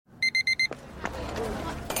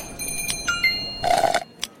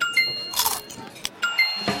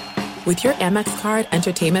With your Amex card,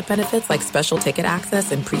 entertainment benefits like special ticket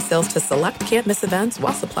access and pre-sales to select can't-miss events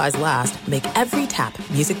while supplies last make every tap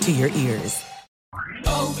music to your ears.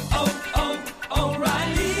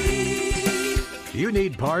 O'Reilly. You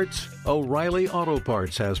need parts? O'Reilly Auto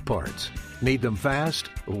Parts has parts. Need them fast?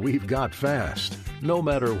 We've got fast. No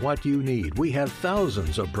matter what you need, we have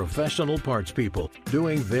thousands of professional parts people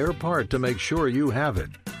doing their part to make sure you have it.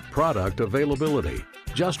 Product availability.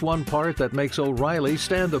 Just one part that makes O'Reilly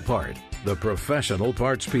stand apart. The professional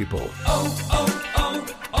parts people.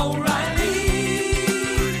 O'Reilly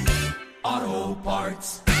Auto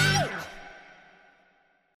Parts.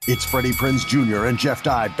 It's Freddie Prinze Jr. and Jeff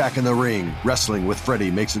Dye back in the ring. Wrestling with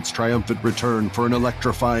Freddie makes its triumphant return for an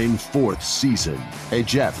electrifying 4th season. Hey,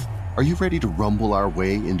 Jeff, are you ready to rumble our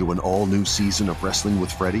way into an all-new season of Wrestling with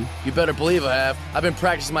Freddie? You better believe I have. I've been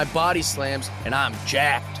practicing my body slams, and I'm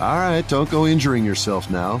jacked. All right, don't go injuring yourself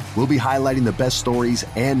now. We'll be highlighting the best stories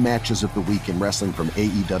and matches of the week in wrestling from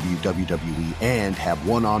AEW, WWE, and have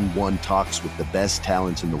one-on-one talks with the best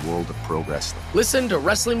talents in the world of pro wrestling. Listen to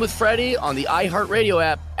Wrestling with Freddie on the iHeartRadio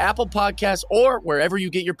app, Apple Podcasts, or wherever you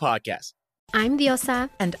get your podcasts. I'm Diosa.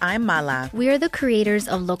 And I'm Mala. We are the creators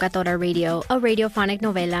of Locatora Radio, a radiophonic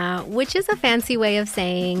novela, which is a fancy way of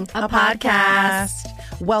saying a podcast.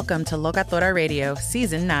 Welcome to Locatora Radio,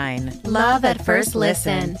 Season 9. Love at first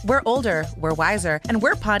listen. We're older, we're wiser, and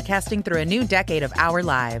we're podcasting through a new decade of our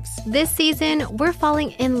lives. This season, we're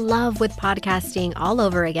falling in love with podcasting all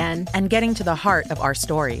over again. And getting to the heart of our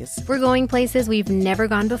stories. We're going places we've never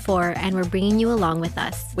gone before, and we're bringing you along with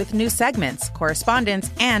us. With new segments,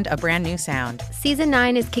 correspondence, and a brand new sound. Season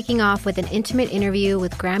 9 is kicking off with an intimate interview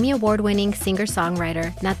with Grammy Award-winning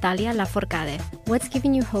singer-songwriter Natalia Lafourcade. What's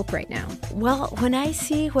giving you hope right now? Well, when I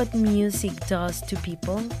see what music does to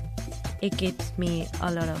people, it gives me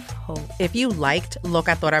a lot of hope. If you liked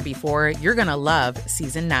Locatora before, you're going to love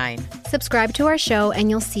Season 9. Subscribe to our show and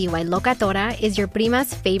you'll see why Locatora is your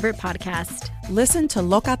prima's favorite podcast. Listen to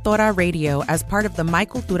Locatora Radio as part of the My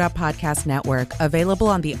Cultura Podcast Network, available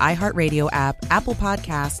on the iHeartRadio app, Apple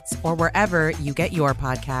Podcasts, or wherever you get your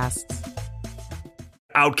podcasts.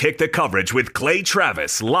 Outkick the coverage with Clay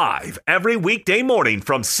Travis live every weekday morning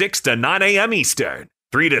from 6 to 9 a.m. Eastern,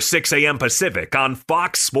 3 to 6 a.m. Pacific on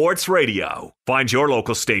Fox Sports Radio. Find your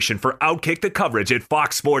local station for Outkick the coverage at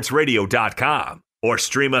foxsportsradio.com or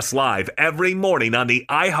stream us live every morning on the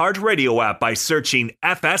iHeartRadio app by searching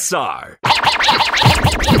FSR.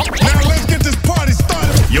 Now let's get this party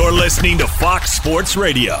started. You're listening to Fox Sports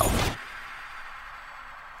Radio.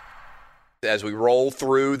 As we roll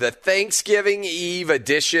through the Thanksgiving Eve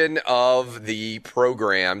edition of the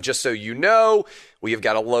program, just so you know, we have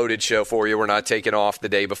got a loaded show for you. We're not taking off the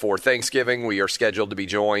day before Thanksgiving. We are scheduled to be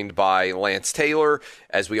joined by Lance Taylor,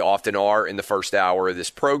 as we often are in the first hour of this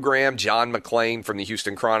program. John McClain from the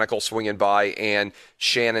Houston Chronicle swinging by, and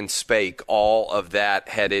Shannon Spake. All of that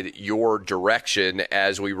headed your direction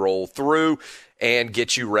as we roll through and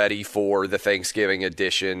get you ready for the Thanksgiving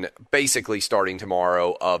edition, basically starting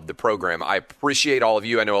tomorrow of the program. I appreciate all of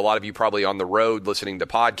you. I know a lot of you probably on the road listening to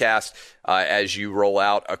podcasts as you roll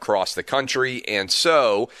out across the country. And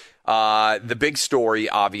so the big story,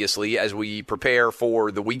 obviously, as we prepare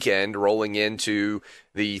for the weekend, rolling into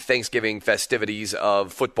the Thanksgiving festivities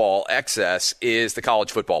of football excess, is the college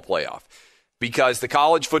football playoff. Because the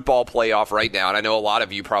college football playoff right now, and I know a lot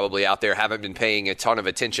of you probably out there haven't been paying a ton of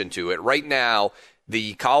attention to it, right now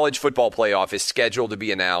the college football playoff is scheduled to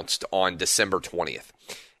be announced on December 20th.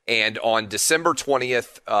 And on December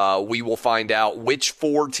 20th, we will find out which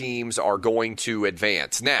 4 teams are going to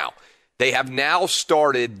advance. Now, they have now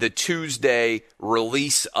started the Tuesday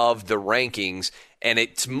release of the rankings, and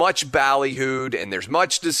it's much ballyhooed, and there's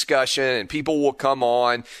much discussion, and people will come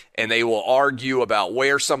on, and they will argue about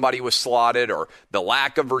where somebody was slotted or the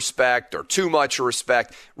lack of respect or too much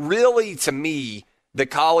respect. Really, to me, the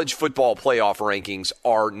college football playoff rankings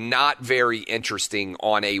are not very interesting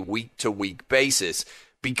on a week-to-week basis,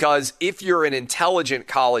 because if you're an intelligent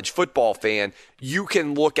college football fan, you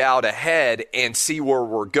can look out ahead and see where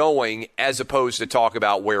we're going as opposed to talk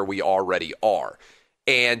about where we already are.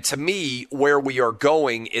 And to me, where we are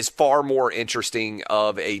going is far more interesting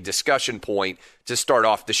of a discussion point to start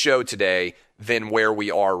off the show today than where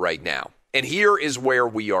we are right now. And here is where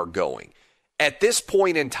we are going. At this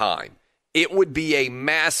point in time, it would be a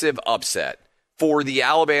massive upset for the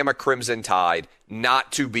Alabama Crimson Tide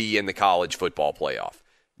not to be in the college football playoff.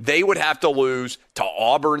 They would have to lose to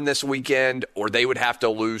Auburn this weekend, or they would have to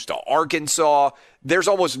lose to Arkansas. There's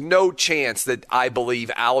almost no chance that I believe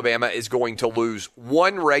Alabama is going to lose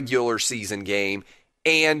one regular season game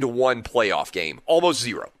and one playoff game. Almost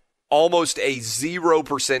zero. Almost a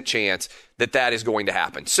 0% chance that that is going to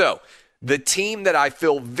happen. So the team that I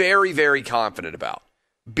feel very, very confident about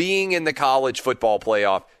being in the college football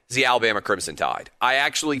playoff is the Alabama Crimson Tide. I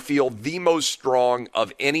actually feel the most strong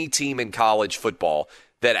of any team in college football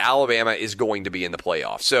that Alabama is going to be in the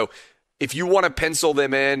playoff. So if you want to pencil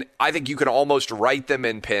them in, I think you can almost write them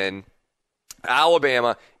in pen.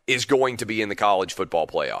 Alabama is going to be in the college football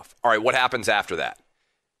playoff. All right, what happens after that?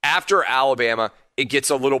 After Alabama, it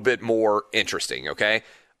gets a little bit more interesting, okay?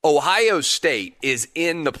 Ohio State is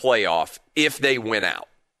in the playoff if they win out.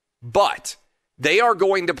 But they are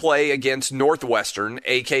going to play against Northwestern,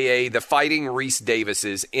 a.k.a. the Fighting Reese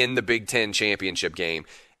Davises, in the Big Ten championship game.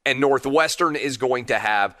 And Northwestern is going to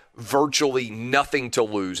have virtually nothing to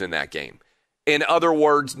lose in that game. In other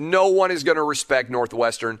words, no one is going to respect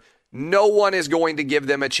Northwestern. No one is going to give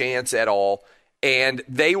them a chance at all. And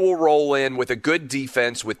they will roll in with a good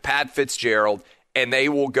defense with Pat Fitzgerald, and they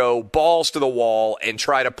will go balls to the wall and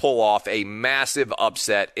try to pull off a massive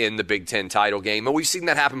upset in the Big Ten title game. And we've seen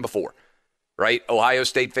that happen before, right? Ohio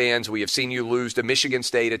State fans, we have seen you lose to Michigan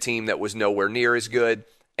State, a team that was nowhere near as good,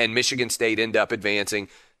 and Michigan State end up advancing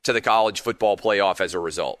to the college football playoff as a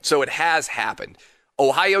result. So it has happened.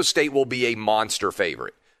 Ohio State will be a monster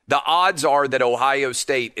favorite. The odds are that Ohio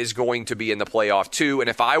State is going to be in the playoff too, and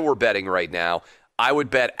if I were betting right now, I would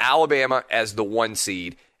bet Alabama as the 1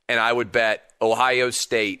 seed, and I would bet Ohio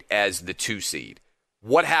State as the 2 seed.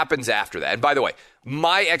 What happens after that? And by the way,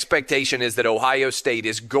 my expectation is that Ohio State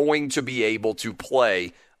is going to be able to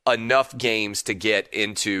play enough games to get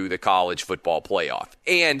into the college football playoff.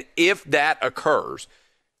 And if that occurs,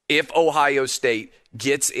 if Ohio State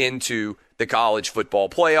gets into the college football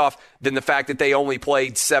playoff, then the fact that they only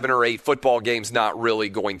played 7 or 8 football games not really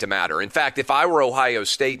going to matter. In fact, if I were Ohio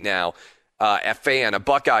State now, a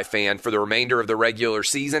Buckeye fan for the remainder of the regular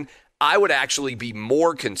season, I would actually be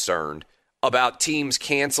more concerned about teams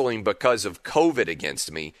canceling because of COVID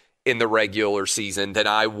against me in the regular season than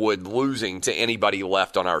I would losing to anybody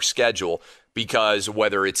left on our schedule, because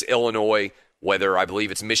whether it's Illinois, whether I believe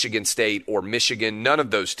it's Michigan State or Michigan, none of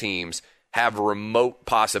those teams have remote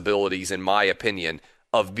possibilities, in my opinion,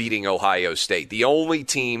 of beating Ohio State. The only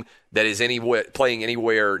team that is playing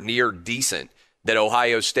anywhere near decent that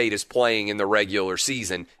Ohio State is playing in the regular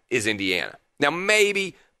season is Indiana. Now,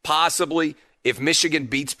 maybe, possibly, if Michigan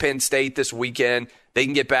beats Penn State this weekend, they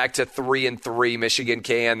can get back to 3-3. Michigan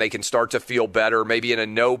can. They can start to feel better. Maybe in a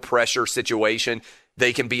no-pressure situation,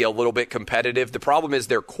 they can be a little bit competitive. The problem is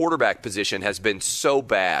their quarterback position has been so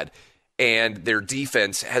bad, and their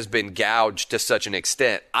defense has been gouged to such an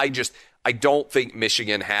extent. I don't think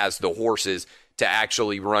Michigan has the horses to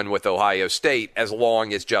actually run with Ohio State as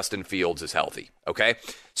long as Justin Fields is healthy, okay?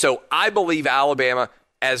 So I believe Alabama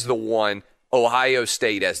as the 1, Ohio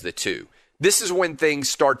State as the 2. This is when things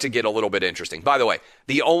start to get a little bit interesting. By the way,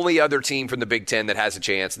 the only other team from the Big Ten that has a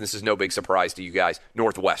chance, and this is no big surprise to you guys,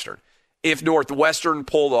 Northwestern. If Northwestern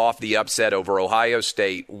pulled off the upset over Ohio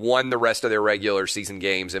State, won the rest of their regular season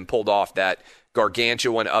games, and pulled off that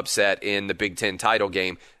gargantuan upset in the Big Ten title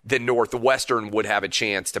game, then Northwestern would have a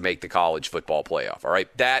chance to make the college football playoff. All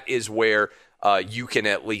right, that is where you can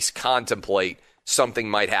at least contemplate something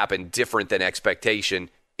might happen different than expectation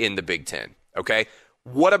in the Big Ten. Okay,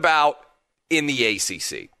 what about in the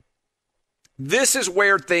ACC? This is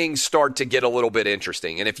where things start to get a little bit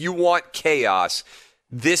interesting. And if you want chaos,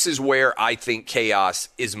 this is where I think chaos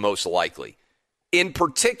is most likely. In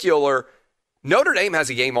particular, Notre Dame has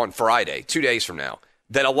a game on Friday, 2 days from now,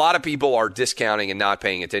 that a lot of people are discounting and not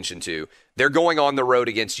paying attention to. They're going on the road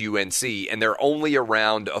against UNC, and they're only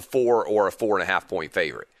around a 4 or a 4.5 point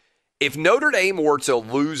favorite. If Notre Dame were to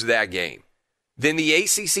lose that game, then the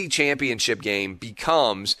ACC championship game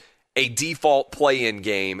becomes a default play-in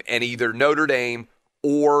game, and either Notre Dame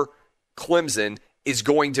or Clemson is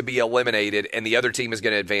going to be eliminated, and the other team is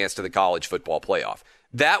going to advance to the college football playoff.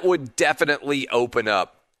 That would definitely open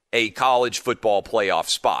up a college football playoff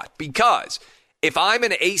spot, because if I'm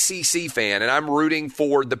an ACC fan and I'm rooting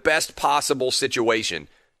for the best possible situation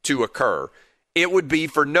to occur, it would be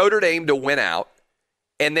for Notre Dame to win out,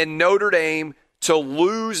 and then Notre Dame to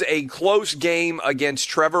lose a close game against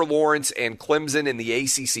Trevor Lawrence and Clemson in the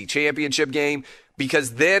ACC championship game,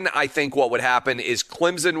 because then I think what would happen is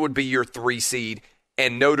Clemson would be your 3 seed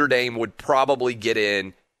and Notre Dame would probably get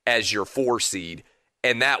in as your 4 seed,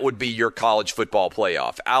 and that would be your college football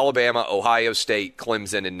playoff. Alabama, Ohio State,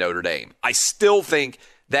 Clemson, and Notre Dame. I still think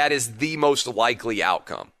that is the most likely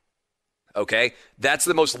outcome. Okay? That's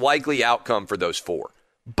the most likely outcome for those 4.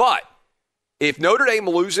 But if Notre Dame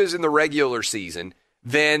loses in the regular season,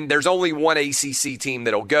 then there's only one ACC team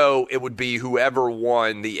that'll go. It would be whoever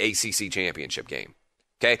won the ACC championship game.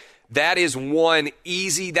 Okay, that is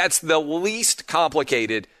that's the least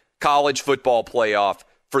complicated college football playoff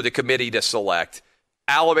for the committee to select.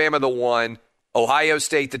 Alabama the 1, Ohio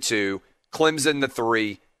State the 2, Clemson the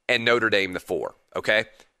 3, and Notre Dame the 4. Okay,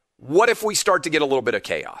 what if we start to get a little bit of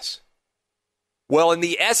chaos? Well, in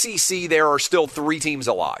the SEC, there are still 3 teams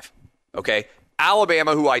alive. Okay,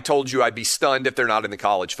 Alabama, who I told you I'd be stunned if they're not in the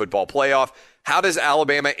college football playoff. How does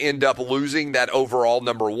Alabama end up losing that overall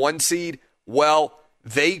number 1 seed? Well,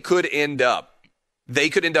 they could end up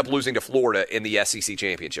losing to Florida in the SEC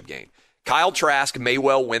championship game. Kyle Trask may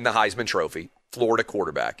well win the Heisman Trophy, Florida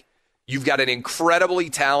quarterback. You've got an incredibly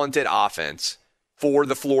talented offense for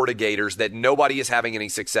the Florida Gators that nobody is having any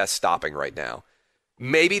success stopping right now.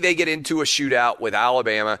 Maybe they get into a shootout with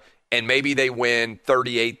Alabama and maybe they win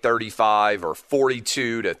 38-35 or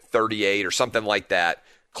 42-38 or something like that.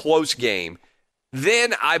 Close game.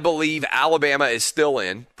 Then I believe Alabama is still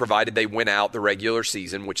in, provided they win out the regular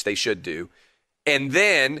season, which they should do. And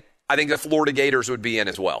then I think the Florida Gators would be in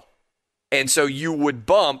as well. And so you would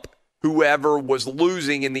bump whoever was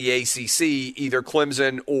losing in the ACC, either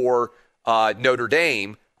Clemson or Notre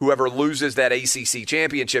Dame, whoever loses that ACC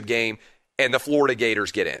championship game, and the Florida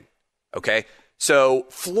Gators get in. Okay? So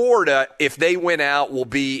Florida, if they win out, will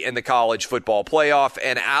be in the college football playoff,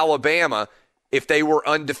 and Alabama, if they were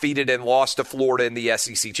undefeated and lost to Florida in the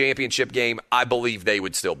SEC championship game, I believe they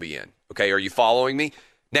would still be in. Okay, are you following me?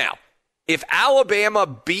 Now, if Alabama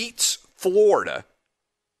beats Florida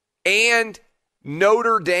and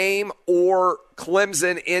Notre Dame or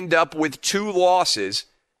Clemson end up with 2 losses,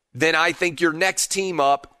 then I think your next team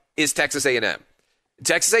up is Texas A&M.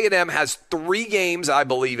 Texas A&M has 3 games, I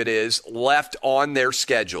believe it is, left on their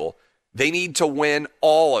schedule. They need to win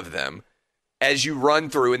all of them as you run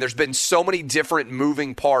through, and there's been so many different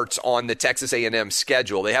moving parts on the Texas A&M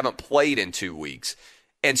schedule. They haven't played in 2 weeks.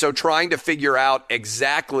 And so trying to figure out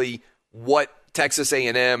exactly what Texas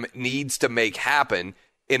A&M needs to make happen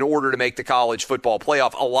in order to make the college football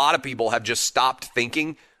playoff. A lot of people have just stopped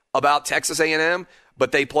thinking about Texas A&M,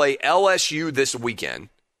 but they play LSU this weekend,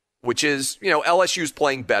 which is, LSU's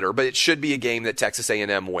playing better, but it should be a game that Texas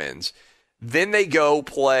A&M wins. Then they go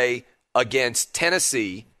play against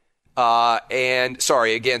against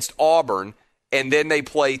Auburn, and then they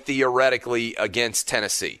play theoretically against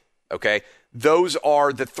Tennessee, okay? Those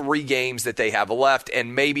are the 3 games that they have left,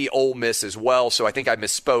 and maybe Ole Miss as well, so I think I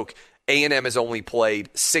misspoke. A&M has only played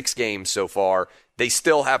 6 games so far. They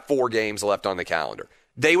still have 4 games left on the calendar.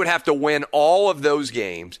 They would have to win all of those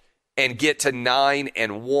games and get to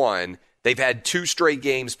 9-1. They've had 2 straight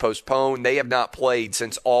games postponed. They have not played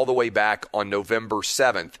since all the way back on November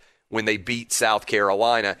 7th when they beat South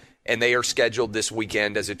Carolina, and they are scheduled this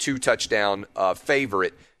weekend as a 2-touchdown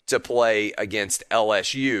favorite to play against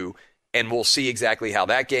LSU, and we'll see exactly how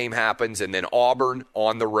that game happens. And then Auburn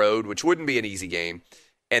on the road, which wouldn't be an easy game,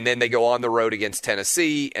 and then they go on the road against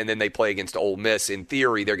Tennessee, and then they play against Ole Miss. In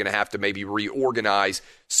theory, they're going to have to maybe reorganize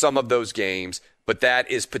some of those games, but that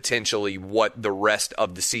is potentially what the rest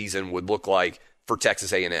of the season would look like for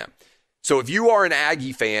Texas A&M. So if you are an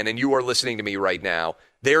Aggie fan and you are listening to me right now,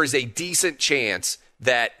 there is a decent chance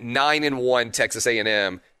that 9-1 Texas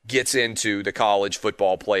A&M gets into the college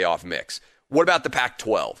football playoff mix. What about the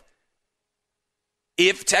Pac-12?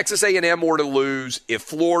 If Texas A&M were to lose, if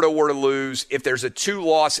Florida were to lose, if there's a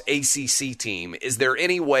 2-loss ACC team, is there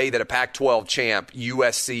any way that a Pac-12 champ,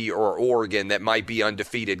 USC or Oregon, that might be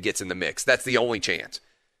undefeated gets in the mix? That's the only chance.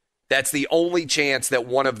 That's the only chance that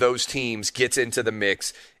one of those teams gets into the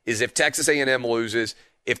mix, is if Texas A&M loses,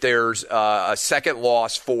 if there's a second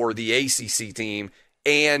loss for the ACC team,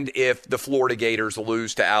 and if the Florida Gators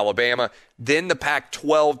lose to Alabama. Then the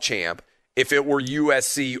Pac-12 champ, if it were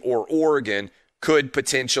USC or Oregon, could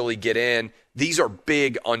potentially get in. These are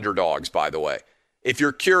big underdogs, by the way. If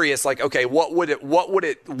you're curious, like, okay, what would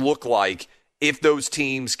it look like if those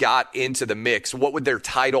teams got into the mix? What would their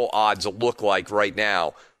title odds look like right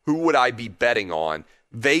now? Who would I be betting on?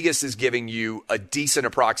 Vegas is giving you a decent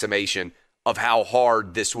approximation of how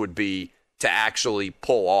hard this would be to actually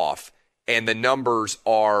pull off. And the numbers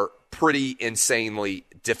are pretty insanely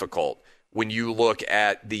difficult when you look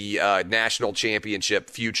at the national championship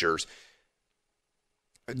futures.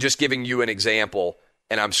 Just giving you an example,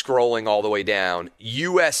 and I'm scrolling all the way down.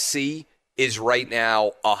 USC is right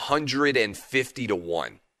now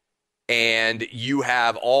 150-1. And you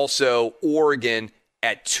have also Oregon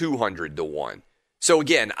at 200-1. So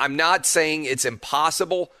again, I'm not saying it's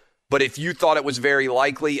impossible, but if you thought it was very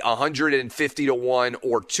likely, 150-1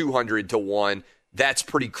 or 200-1, that's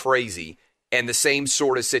pretty crazy. And the same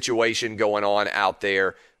sort of situation going on out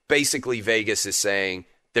there. Basically, Vegas is saying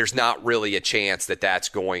there's not really a chance that that's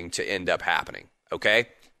going to end up happening. Okay?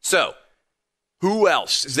 So, who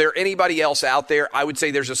else? Is there anybody else out there? I would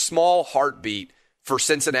say there's a small heartbeat for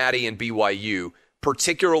Cincinnati and BYU,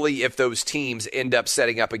 particularly if those teams end up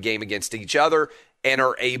setting up a game against each other and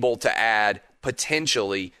are able to add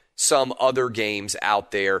potentially some other games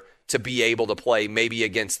out there to be able to play maybe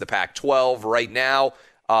against the Pac-12. Right now,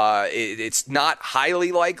 it's not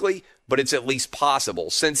highly likely, but it's at least possible.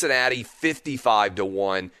 Cincinnati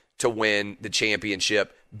 55-1 to win the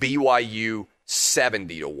championship. BYU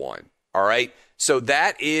 70-1. All right? So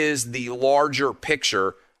that is the larger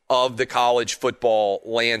picture of the college football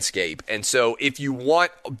landscape. And so if you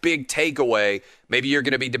want a big takeaway, maybe you're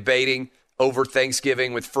going to be debating over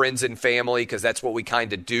Thanksgiving with friends and family, because that's what we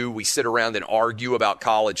kind of do. We sit around and argue about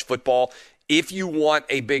college football. If you want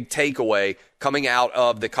a big takeaway coming out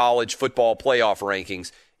of the college football playoff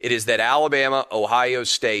rankings, it is that Alabama, Ohio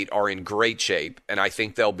State are in great shape, and I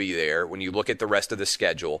think they'll be there when you look at the rest of the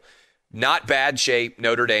schedule. Not bad shape,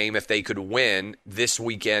 Notre Dame, if they could win this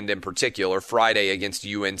weekend in particular, Friday against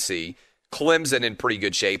UNC. Clemson in pretty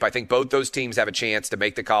good shape. I think both those teams have a chance to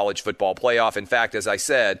make the college football playoff. In fact, as I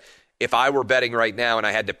said, if I were betting right now and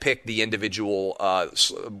I had to pick the individual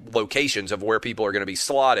locations of where people are going to be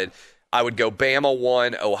slotted, I would go Bama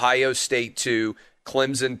 1, Ohio State 2,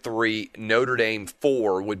 Clemson 3, Notre Dame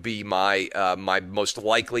 4 would be my most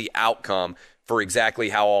likely outcome for exactly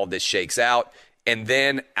how all this shakes out. And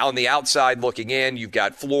then on the outside looking in, you've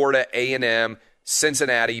got Florida, A&M,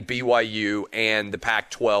 Cincinnati, BYU, and the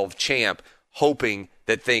Pac-12 champ, hoping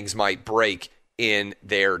that things might break in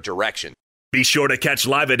their direction. Be sure to catch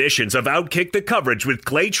live editions of Outkick the Coverage with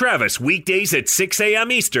Clay Travis weekdays at 6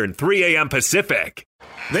 a.m. Eastern, 3 a.m. Pacific.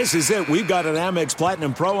 This is it. We've got an Amex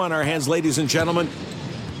Platinum Pro on our hands, ladies and gentlemen.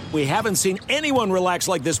 We haven't seen anyone relax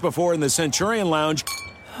like this before in the Centurion Lounge.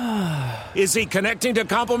 Is he connecting to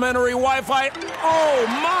complimentary Wi-Fi? Oh,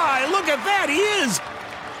 my! Look at that! He is!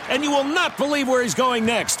 And you will not believe where he's going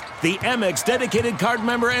next. The Amex dedicated card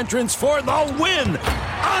member entrance for the win!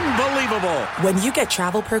 Unbelievable! When you get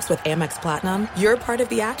travel perks with Amex Platinum, you're part of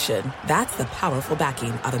the action. That's the powerful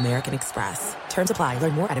backing of American Express. Terms apply.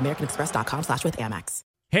 Learn more at americanexpress.com/withAmex.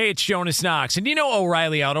 Hey, it's Jonas Knox, and you know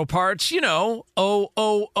O'Reilly Auto Parts. You know,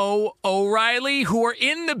 O'Reilly, who are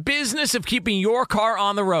in the business of keeping your car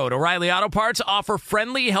on the road. O'Reilly Auto Parts offer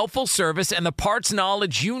friendly, helpful service and the parts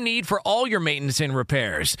knowledge you need for all your maintenance and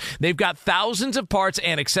repairs. They've got thousands of parts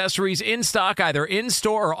and accessories in stock, either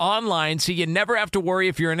in-store or online, so you never have to worry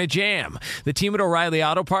if you're in a jam. The team at O'Reilly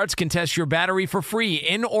Auto Parts can test your battery for free,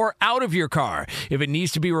 in or out of your car. If it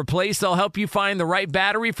needs to be replaced, they'll help you find the right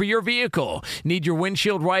battery for your vehicle. Need your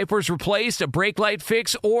windshield wipers replaced, a brake light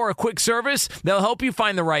fix, or a quick service? They'll help you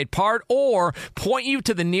find the right part or point you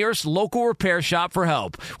to the nearest local repair shop for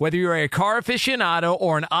help. Whether you're a car aficionado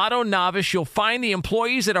or an auto novice, you'll find the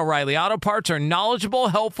employees at O'Reilly Auto Parts are knowledgeable,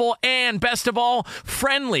 helpful, and best of all,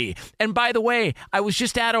 friendly. And by the way, I was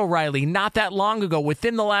just at O'Reilly not that long ago,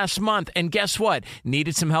 within the last month, and guess what?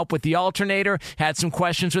 Needed some help with the alternator, had some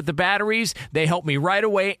questions with the batteries. They helped me right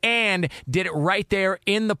away and did it right there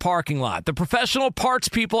in the parking lot. The professional parts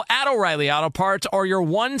people at O'Reilly Auto Parts are your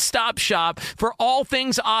one-stop shop for all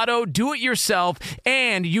things auto, do-it-yourself,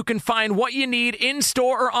 and you can find what you need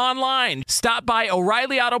in-store or online. Stop by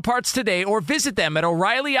O'Reilly Auto Parts today or visit them at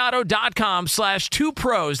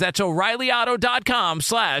O'ReillyAuto.com/2pros. That's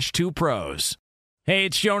O'ReillyAuto.com/2pros. Hey,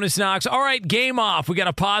 it's Jonas Knox. All right, game off. We got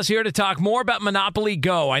to pause here to talk more about Monopoly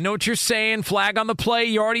Go. I know what you're saying, flag on the play.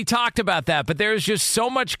 You already talked about that, but there's just so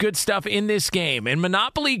much good stuff in this game. In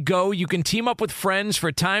Monopoly Go, you can team up with friends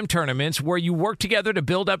for time tournaments where you work together to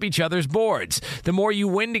build up each other's boards. The more you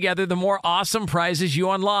win together, the more awesome prizes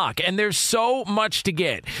you unlock. And there's so much to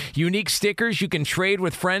get. Unique stickers you can trade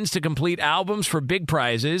with friends to complete albums for big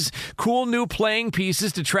prizes. Cool new playing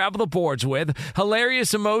pieces to travel the boards with.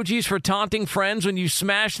 Hilarious emojis for taunting friends when you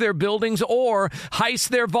smash their buildings or heist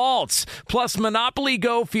their vaults. Plus, Monopoly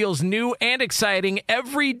Go feels new and exciting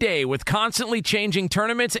every day with constantly changing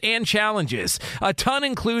tournaments and challenges. A ton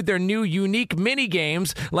include their new unique mini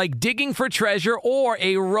games like digging for treasure or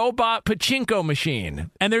a robot pachinko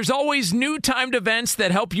machine. And there's always new timed events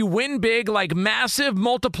that help you win big, like massive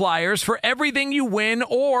multipliers for everything you win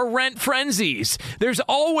or rent frenzies. There's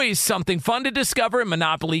always something fun to discover in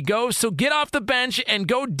Monopoly Go, so get off the bench and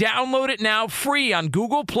go download it now free on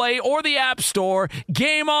Google Play or the App Store.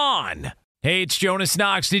 Game on! Hey, it's Jonas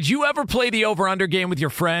Knox. Did you ever play the over-under game with your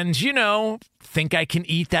friends? You know, think I can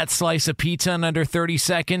eat that slice of pizza in under 30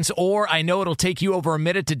 seconds, or I know it'll take you over a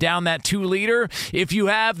minute to down that 2-liter? If you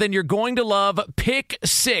have, then you're going to love Pick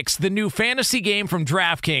Six, the new fantasy game from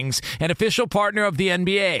DraftKings, an official partner of the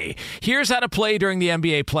NBA. Here's how to play during the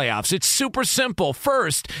NBA playoffs. It's super simple.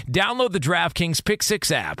 First, download the DraftKings Pick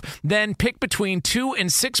Six app. Then pick between 2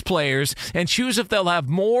 and 6 players and choose if they'll have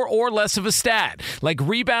more or less of a stat, like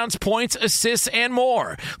rebounds, points, assists, and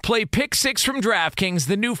more. Play Pick Six from DraftKings,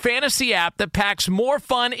 the new fantasy app that packs more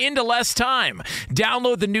fun into less time.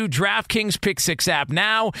 Download the new DraftKings Pick Six app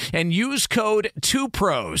now and use code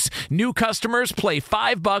 2pros. New customers play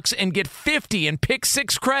 $5 and get 50 in Pick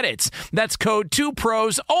Six credits. That's code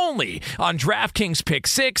 2pros only on DraftKings Pick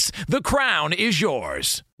Six. The crown is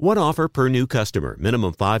yours. One offer per new customer.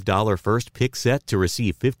 Minimum $5 first pick set to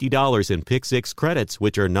receive $50 in Pick Six credits,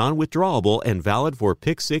 which are non-withdrawable and valid for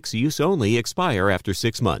Pick Six use only. Expire after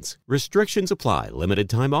 6 months. Restrictions apply. Limited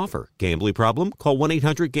time offer. Gambling problem? Call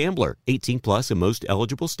 1-800-GAMBLER. 18 plus in most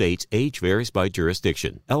eligible states. Age varies by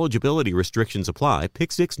jurisdiction. Eligibility restrictions apply.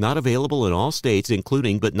 Pick Six not available in all states,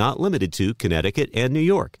 including but not limited to Connecticut and New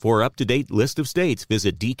York. For up-to-date list of states,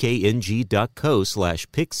 visit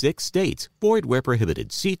dkng.co/pick6states. Void where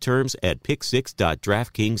prohibited. See terms at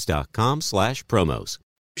pick6.draftkings.com/promos.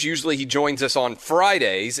 Usually he joins us on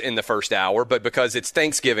Fridays in the first hour, but because it's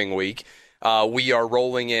Thanksgiving week, we are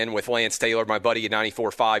rolling in with Lance Taylor, my buddy at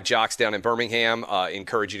 94.5 Jocks down in Birmingham.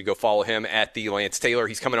 Encourage you to go follow him at the Lance Taylor.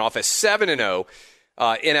 He's coming off a 7-0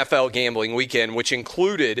 NFL gambling weekend, which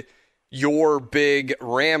included your big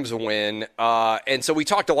Rams win. And so we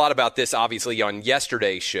talked a lot about this, obviously, on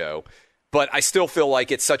yesterday's show. But I still feel like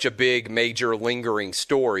it's such a big, major, lingering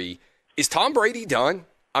story. Is Tom Brady done?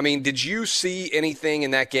 I mean, did you see anything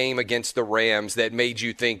in that game against the Rams that made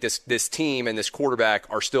you think this team and this quarterback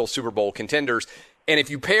are still Super Bowl contenders? And if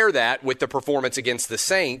you pair that with the performance against the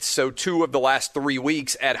Saints, so 2 of the last 3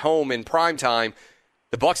 weeks at home in primetime,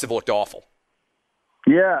 the Bucs have looked awful.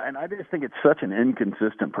 Yeah, and I just think it's such an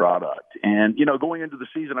inconsistent product. And, going into the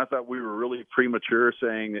season, I thought we were really premature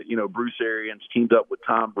saying that, Bruce Arians teamed up with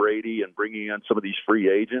Tom Brady and bringing in some of these free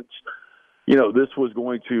agents. This was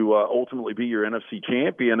going to ultimately be your NFC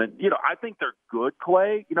champion. And, I think they're good,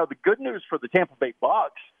 Clay. The good news for the Tampa Bay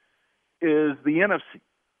Bucs is the NFC.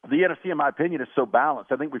 The NFC, in my opinion, is so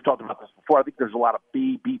balanced. I think we've talked about this before. I think there's a lot of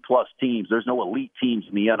B-plus teams. There's no elite teams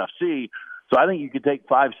in the NFC. So I think you could take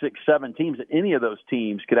 5, 6, 7 teams, and any of those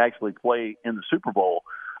teams could actually play in the Super Bowl.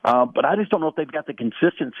 But I just don't know if they've got the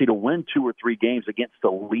consistency to win 2 or 3 games against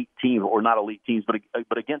elite teams, or not elite teams, but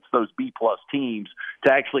against those B-plus teams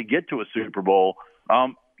to actually get to a Super Bowl.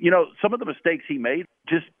 Some of the mistakes he made,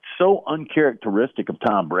 just so uncharacteristic of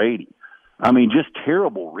Tom Brady. I mean, just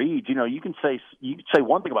terrible reads. You can say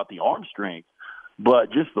one thing about the arm strength,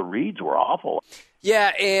 but just the reads were awful.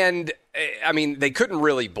 Yeah, and I mean, they couldn't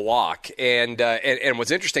really block. And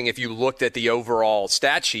what's interesting, if you looked at the overall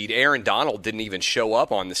stat sheet, Aaron Donald didn't even show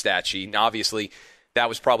up on the stat sheet. And obviously, that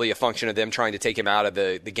was probably a function of them trying to take him out of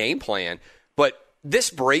the game plan. But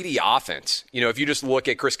this Brady offense, if you just look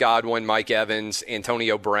at Chris Godwin, Mike Evans,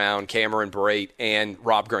 Antonio Brown, Cameron Brate, and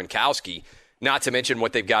Rob Gronkowski, not to mention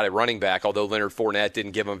what they've got at running back, although Leonard Fournette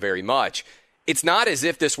didn't give them very much. It's not as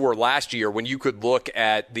if this were last year when you could look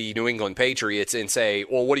at the New England Patriots and say,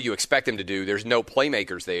 well, what do you expect them to do? There's no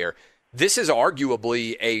playmakers there. This is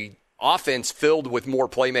arguably a offense filled with more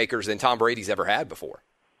playmakers than Tom Brady's ever had before.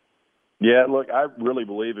 Yeah, look, I really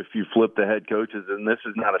believe if you flip the head coaches, and this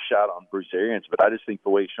is not a shot on Bruce Arians, but I just think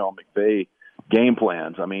the way Sean McVay game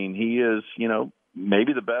plans, I mean, he is,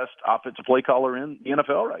 maybe the best offensive play caller in the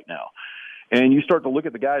NFL right now. And you start to look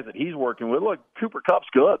at the guys that he's working with. Look, Cooper Kupp's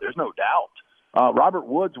good. There's no doubt. Robert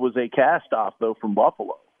Woods was a cast-off, though, from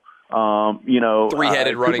Buffalo.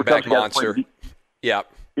 Three-headed running back monster. Yeah.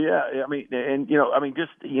 Yeah, I mean, and,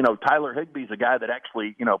 Tyler Higbee's a guy that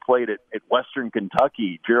actually, played at Western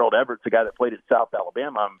Kentucky. Gerald Everett's a guy that played at South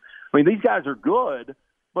Alabama. I mean, these guys are good,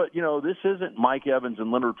 but, this isn't Mike Evans and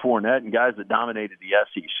Leonard Fournette and guys that dominated the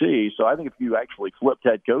SEC. So I think if you actually flipped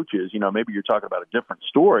head coaches, maybe you're talking about a different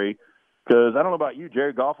story. Because I don't know about you,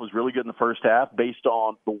 Jared Goff was really good in the first half based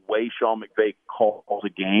on the way Sean McVay calls a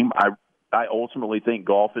game. I ultimately think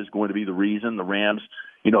Goff is going to be the reason the Rams,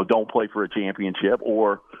 don't play for a championship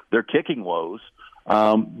or they're kicking woes. But,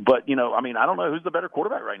 I don't know who's the better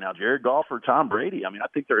quarterback right now, Jared Goff or Tom Brady. I mean, I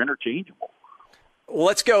think they're interchangeable.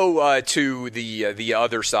 Let's go to the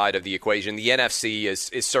other side of the equation. The NFC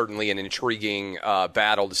is certainly an intriguing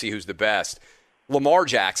battle to see who's the best. Lamar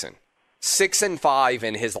Jackson. 6-5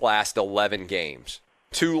 in his last 11 games.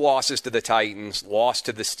 2 losses to the Titans, lost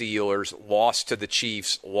to the Steelers, lost to the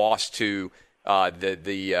Chiefs, lost to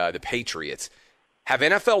the Patriots. Have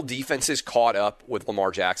NFL defenses caught up with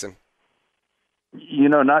Lamar Jackson? You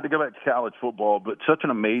know, not to go back to college football, but such an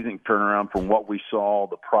amazing turnaround from what we saw,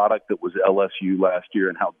 the product that was LSU last year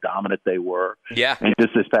and how dominant they were. Yeah. And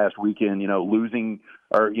just this past weekend, you know, losing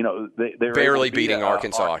or, you know, they're barely beating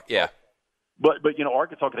Arkansas. Yeah. But, you know,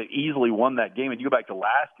 Arkansas could have easily won that game. And you go back to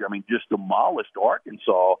last year, I mean, just demolished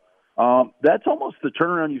Arkansas. That's almost the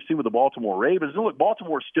turnaround you've seen with the Baltimore Ravens. Look,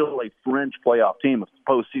 Baltimore's still a fringe playoff team. If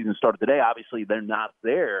the postseason started today, obviously they're not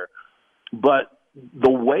there. But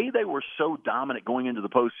the way they were so dominant going into the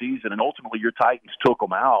postseason, and ultimately your Titans took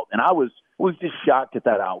them out, and I was just shocked at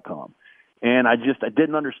that outcome. And I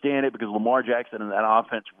didn't understand it because Lamar Jackson and that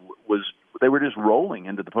offense they were just rolling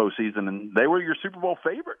into the postseason, and they were your Super Bowl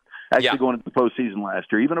favorite actually going into the postseason last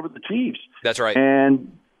year, even over the Chiefs. That's right.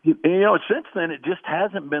 And you know, since then, it just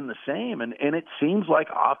hasn't been the same. And it seems like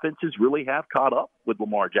offenses really have caught up with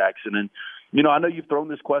Lamar Jackson. And, you know, I know you've thrown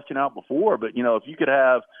this question out before, but, you know, if you could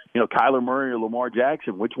have, you know, Kyler Murray or Lamar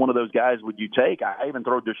Jackson, which one of those guys would you take? I even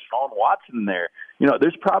throw Deshaun Watson in there. You know,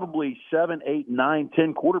 there's probably 7, 8, 9,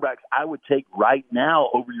 10 quarterbacks I would take right now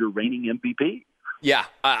over your reigning MVP. Yeah,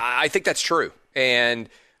 I think that's true. And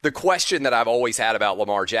the question that I've always had about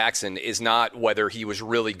Lamar Jackson is not whether he was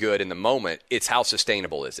really good in the moment, it's how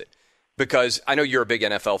sustainable is it? Because I know you're a big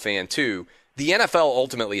NFL fan too. The NFL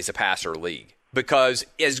ultimately is a passer league because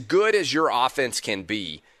as good as your offense can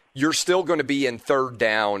be, you're still going to be in third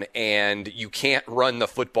down and you can't run the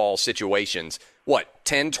football situations,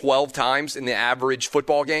 10, 12 times in the average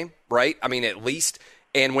football game, right? I mean, at least.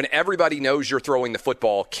 And when everybody knows you're throwing the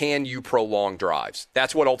football, can you prolong drives?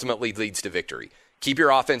 That's what ultimately leads to victory. Keep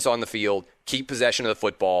your offense on the field, keep possession of the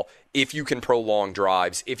football, if you can prolong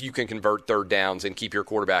drives, if you can convert third downs and keep your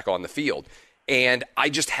quarterback on the field. And I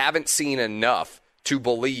just haven't seen enough to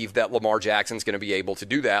believe that Lamar Jackson's going to be able to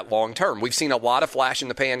do that long term. We've seen a lot of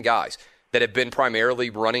flash-in-the-pan guys that have been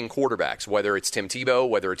primarily running quarterbacks, whether it's Tim Tebow,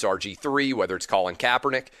 whether it's RG3, whether it's Colin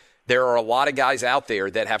Kaepernick. There are a lot of guys out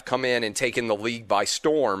there that have come in and taken the league by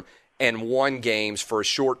storm and won games for a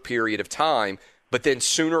short period of time. But then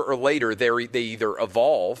sooner or later, they either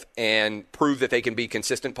evolve and prove that they can be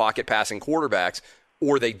consistent pocket passing quarterbacks,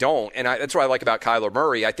 or they don't. And that's what I like about Kyler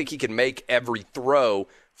Murray. I think he can make every throw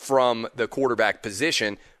from the quarterback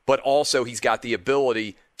position, but also he's got the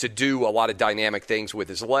ability to do a lot of dynamic things with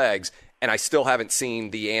his legs. And I still haven't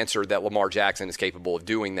seen the answer that Lamar Jackson is capable of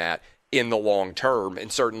doing that in the long term.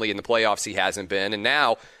 And certainly in the playoffs, he hasn't been. And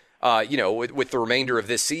now, with the remainder of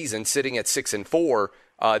this season sitting at 6-4,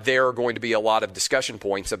 there are going to be a lot of discussion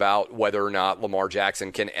points about whether or not Lamar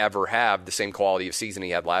Jackson can ever have the same quality of season he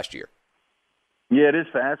had last year. Yeah, it is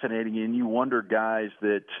fascinating, and you wonder guys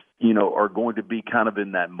that, you know, are going to be kind of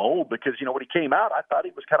in that mold because, you know, when he came out, I thought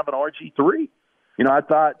he was kind of an RG3. You know, I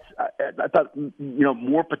thought, you know,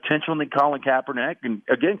 more potential than Colin Kaepernick. And,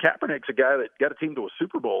 again, Kaepernick's a guy that got a team to a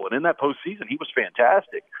Super Bowl, and in that postseason, he was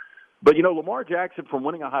fantastic. But, you know, Lamar Jackson, from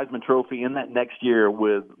winning a Heisman Trophy in that next year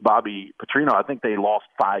with Bobby Petrino, I think they lost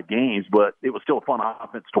 5 games, but it was still a fun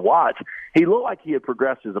offense to watch. He looked like he had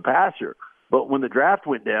progressed as a passer. But when the draft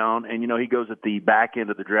went down and, you know, he goes at the back end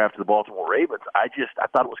of the draft to the Baltimore Ravens, I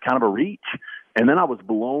thought it was kind of a reach. And then I was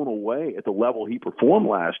blown away at the level he performed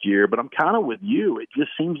last year. But I'm kind of with you. It just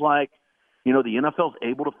seems like, you know, the NFL's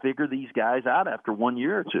able to figure these guys out after 1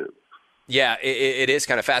 year or two. Yeah, it is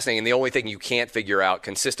kind of fascinating. And the only thing you can't figure out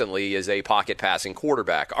consistently is a pocket passing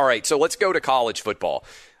quarterback. All right, so let's go to college football.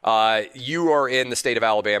 You are in the state of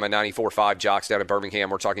Alabama, 94.5 Jocks down in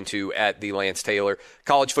Birmingham. We're talking to at the Lance Taylor.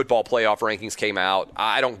 College football playoff rankings came out.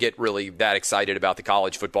 I don't get really that excited about the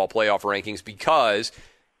college football playoff rankings because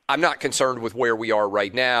I'm not concerned with where we are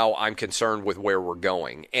right now. I'm concerned with where we're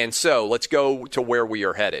going. And so let's go to where we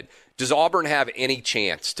are headed. Does Auburn have any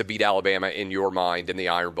chance to beat Alabama in your mind in the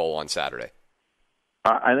Iron Bowl on Saturday?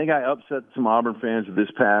 I think I upset some Auburn fans this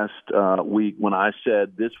past week when I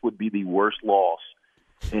said this would be the worst loss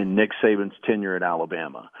in Nick Saban's tenure at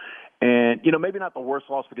Alabama. And, you know, maybe not the worst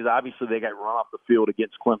loss because obviously they got run off the field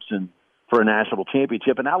against Clemson for a national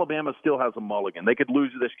championship, and Alabama still has a mulligan. They could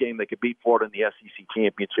lose this game. They could beat Florida in the SEC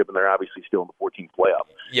championship, and they're obviously still in the 14th playoff.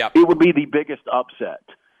 Yep. It would be the biggest upset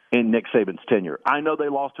in Nick Saban's tenure. I know they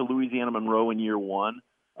lost to Louisiana Monroe in year one.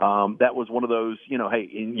 That was one of those, you know, hey,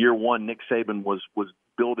 in year one, Nick Saban was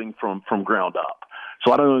building from ground up.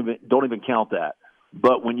 So I don't even count that.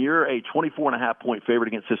 But when you're a 24.5-point favorite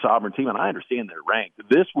against this Auburn team, and I understand they're ranked,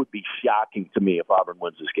 this would be shocking to me if Auburn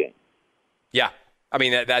wins this game. Yeah. I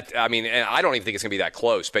mean, and I don't even think it's going to be that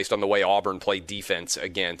close based on the way Auburn played defense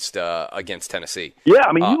against Tennessee. Yeah,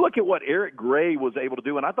 I mean, you look at what Eric Gray was able to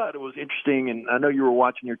do, and I thought it was interesting, and I know you were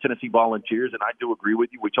watching your Tennessee Volunteers, and I do agree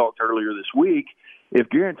with you. We talked earlier this week, if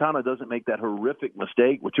Garantano doesn't make that horrific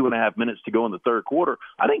mistake with 2.5 minutes to go in the third quarter,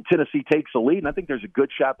 I think Tennessee takes the lead, and I think there's a good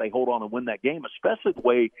shot they hold on and win that game, especially the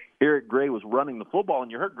way Eric Gray was running the football. And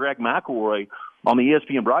you heard Greg McElroy on the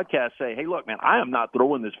ESPN broadcast say, hey, look, man, I am not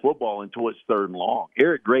throwing this football until it's third and long.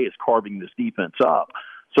 Eric Gray is carving this defense up.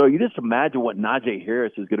 So you just imagine what Najee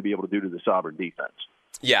Harris is going to be able to do to the Auburn defense.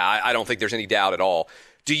 Yeah, I don't think there's any doubt at all.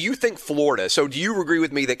 Do you think Florida – so do you agree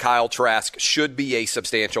with me that Kyle Trask should be a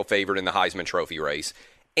substantial favorite in the Heisman Trophy race?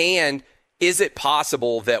 And is it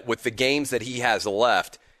possible that with the games that he has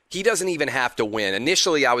left, he doesn't even have to win?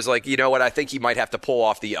 Initially, I was like, you know what, I think he might have to pull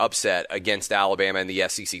off the upset against Alabama in the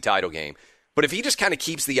SEC title game. But if he just kind of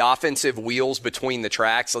keeps the offensive wheels between the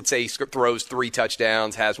tracks, let's say he throws 3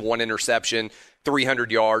 touchdowns, has 1 interception,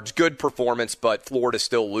 300 yards, good performance, but Florida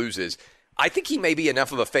still loses – I think he may be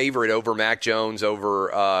enough of a favorite over Mac Jones,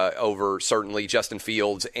 over certainly Justin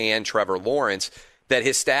Fields and Trevor Lawrence, that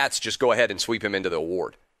his stats just go ahead and sweep him into the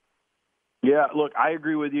award. Yeah, look, I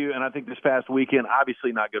agree with you, and I think this past weekend,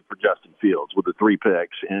 obviously not good for Justin Fields with the 3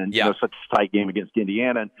 picks and such a tight game against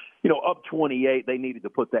Indiana. And, up 28, they needed to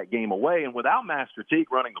put that game away. And without Master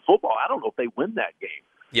Teague running the football, I don't know if they win that game.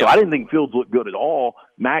 So I didn't think Fields looked good at all.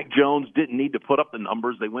 Mac Jones didn't need to put up the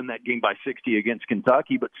numbers. They win that game by 60 against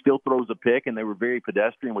Kentucky, but still throws a pick, and they were very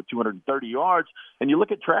pedestrian with 230 yards. And you look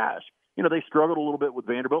at Trask. They struggled a little bit with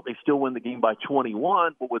Vanderbilt. They still win the game by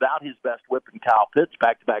 21, but without his best weapon, Kyle Pitts,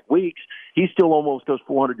 back-to-back weeks, he still almost goes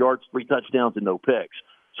 400 yards, 3 touchdowns, and no picks.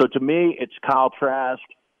 So to me, it's Kyle Trask,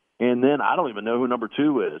 and then I don't even know who number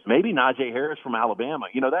 2 is. Maybe Najee Harris from Alabama.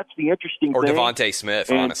 That's the interesting thing. Or Devontae Smith,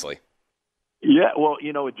 honestly. Yeah, well,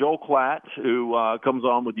 Joel Klatt, who comes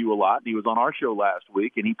on with you a lot, he was on our show last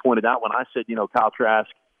week, and he pointed out when I said, Kyle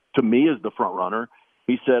Trask, to me, is the front runner.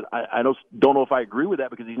 He said, I don't know if I agree with that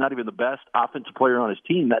because he's not even the best offensive player on his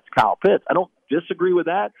team. That's Kyle Pitts. I don't disagree with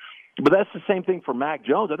that, but that's the same thing for Mac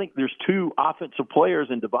Jones. I think there's 2 offensive players,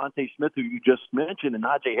 and Devontae Smith, who you just mentioned, and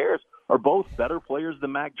Najee Harris are both better players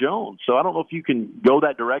than Mac Jones. So I don't know if you can go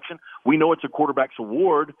that direction. We know it's a quarterback's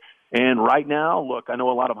award. And right now, look, I know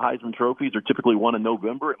a lot of Heisman trophies are typically won in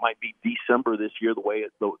November. It might be December this year, the way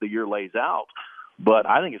the year lays out. But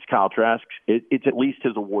I think it's Kyle Trask. It's at least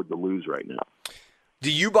his award to lose right now. Do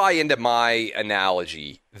you buy into my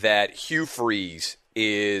analogy that Hugh Freeze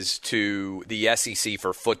is to the SEC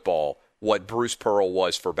for football what Bruce Pearl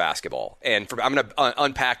was for basketball? And I'm going to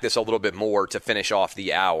unpack this a little bit more to finish off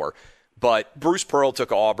the hour. But Bruce Pearl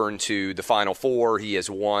took Auburn to the Final Four. He has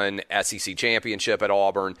won SEC championship at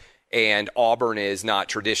Auburn. And Auburn is not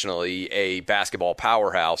traditionally a basketball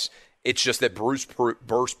powerhouse. It's just that Bruce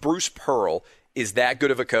Pearl is that good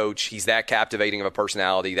of a coach. He's that captivating of a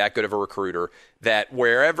personality, that good of a recruiter, that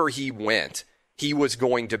wherever he went, he was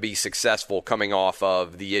going to be successful coming off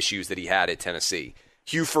of the issues that he had at Tennessee.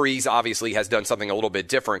 Hugh Freeze obviously has done something a little bit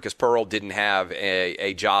different because Pearl didn't have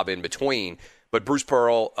a job in between. But Bruce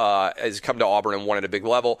Pearl has come to Auburn and won at a big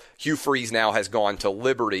level. Hugh Freeze now has gone to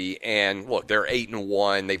Liberty, and look, they're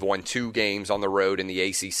 8-1. They've won 2 games on the road in the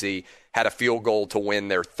ACC, had a field goal to win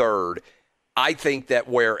their 3rd. I think that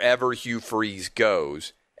wherever Hugh Freeze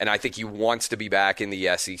goes, and I think he wants to be back in the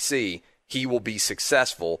SEC, he will be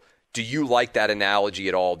successful. Do you like that analogy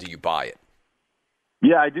at all? Do you buy it?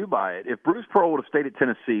 Yeah, I do buy it. If Bruce Pearl would have stayed at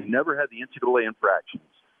Tennessee, never had the NCAA infractions,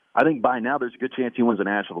 I think by now there's a good chance he wins a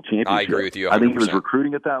national championship. I agree with you 100%. I think he was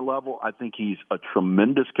recruiting at that level. I think he's a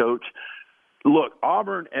tremendous coach. Look,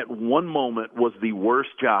 Auburn at one moment was the worst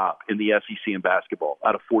job in the SEC in basketball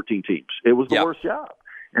out of 14 teams. It was the worst job.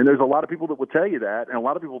 And there's a lot of people that would tell you that. And a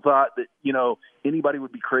lot of people thought that, anybody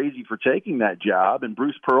would be crazy for taking that job. And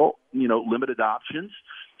Bruce Pearl, limited options.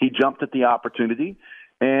 He jumped at the opportunity.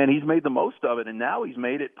 And he's made the most of it, and now he's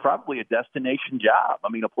made it probably a destination job. I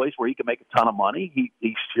mean, a place where he can make a ton of money.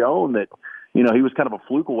 He's shown that, he was kind of a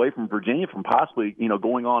fluke away from Virginia from possibly,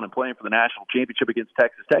 going on and playing for the national championship against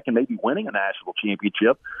Texas Tech and maybe winning a national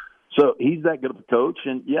championship. So he's that good of a coach.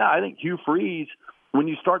 And, yeah, I think Hugh Freeze, when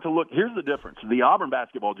you start to look, here's the difference. The Auburn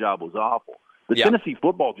basketball job was awful. The Tennessee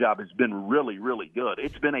football job has been really, really good.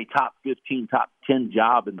 It's been a top 15, top 10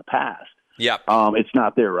 job in the past. It's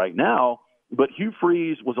not there right now. But Hugh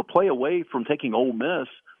Freeze was a play away from taking Ole Miss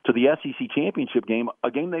to the SEC championship game,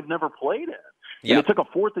 a game they've never played in. And it took a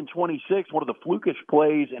 4th and 26, one of the flukish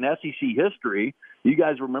plays in SEC history. You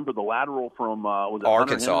guys remember the lateral from was it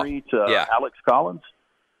Arkansas Hunter Henry to Alex Collins?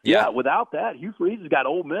 Yeah, without that, Hugh Freeze has got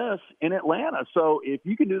Ole Miss in Atlanta. So if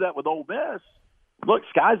you can do that with Ole Miss, look,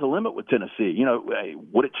 sky's the limit with Tennessee.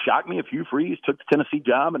 Would it shock me if Hugh Freeze took the Tennessee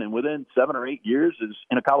job and then within 7 or 8 years is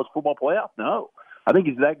in a college football playoff? No. I think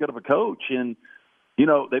he's that good of a coach. And, You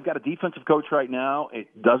know, they've got a defensive coach right now.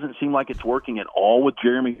 It doesn't seem like it's working at all with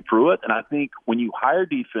Jeremy Pruitt. And I think when you hire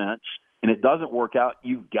defense and it doesn't work out,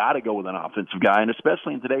 you've got to go with an offensive guy, and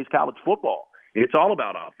especially in today's college football. It's all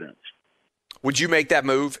about offense. Would you make that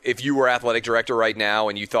move if you were athletic director right now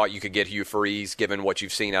and you thought you could get Hugh Freeze, given what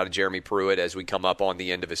you've seen out of Jeremy Pruitt as we come up on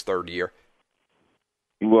the end of his third year?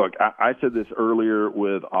 Look, I said this earlier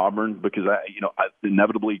with Auburn because,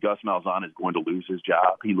 inevitably Gus Malzahn is going to lose his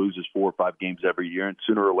job. He loses 4 or 5 games every year, and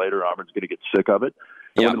sooner or later Auburn's going to get sick of it.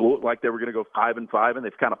 And when it looked like they were going to go 5-5, and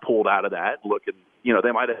they've kind of pulled out of that. Looking,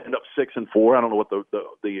 they might end up 6-4. I don't know what the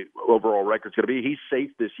overall record's going to be. He's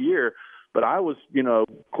safe this year. But I was,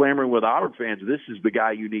 clamoring with Auburn fans, this is the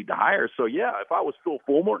guy you need to hire. So, yeah, if I was Phil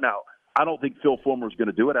Fulmer, now I don't think Phil Fulmer is going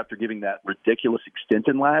to do it after giving that ridiculous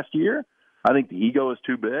extension last year. I think the ego is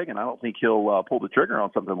too big, and I don't think he'll pull the trigger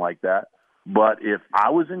on something like that. But if I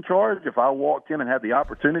was in charge, if I walked in and had the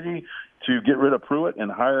opportunity to get rid of Pruitt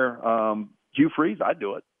and hire Hugh Freeze, I'd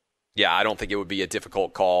do it. Yeah, I don't think it would be a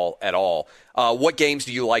difficult call at all. What games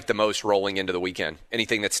do you like the most rolling into the weekend?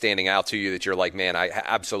 Anything that's standing out to you that you're like, man, I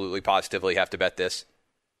absolutely positively have to bet this?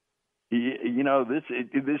 This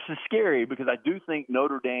is scary because I do think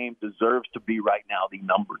Notre Dame deserves to be right now the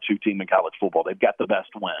number 2 team in college football. They've got the best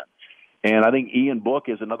win. And I think Ian Book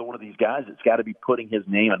is another one of these guys that's got to be putting his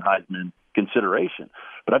name in Heisman consideration.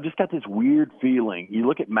 But I've just got this weird feeling. You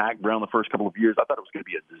look at Mac Brown the first couple of years, I thought it was going to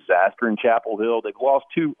be a disaster in Chapel Hill. They've lost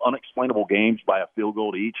 2 unexplainable games by a field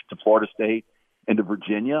goal each to Florida State and to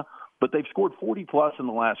Virginia. But they've scored 40-plus in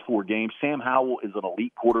the last 4 games. Sam Howell is an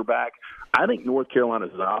elite quarterback. I think North Carolina's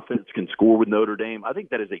offense can score with Notre Dame. I think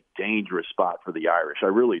that is a dangerous spot for the Irish. I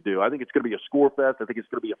really do. I think it's going to be a score fest. I think it's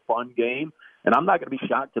going to be a fun game. And I'm not going to be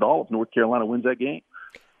shocked at all if North Carolina wins that game.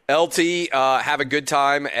 LT, have a good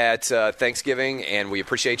time at Thanksgiving, and we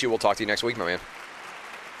appreciate you. We'll talk to you next week, my man.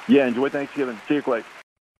 Yeah, enjoy Thanksgiving. See you, Clay.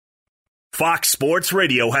 Fox Sports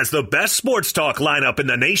Radio has the best sports talk lineup in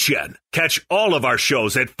the nation. Catch all of our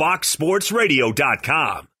shows at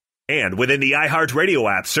foxsportsradio.com. And within the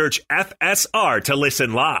iHeartRadio app, search FSR to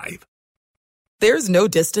listen live. There's no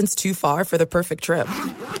distance too far for the perfect trip.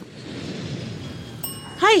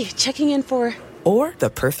 Hi, checking in for... Or the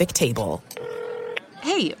perfect table.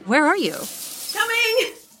 Hey, where are you?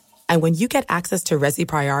 Coming! And when you get access to Resi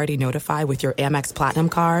Priority Notify with your Amex Platinum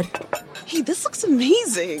card... Hey, this looks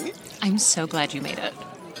amazing. I'm so glad you made it.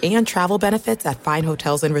 And travel benefits at fine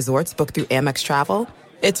hotels and resorts booked through Amex Travel,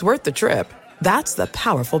 it's worth the trip. That's the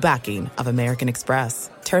powerful backing of American Express.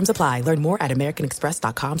 Terms apply. Learn more at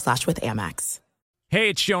americanexpress.com/withAmex.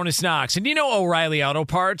 Hey, it's Jonas Knox, and you know O'Reilly Auto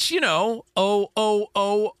Parts. You know,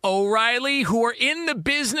 O'Reilly, who are in the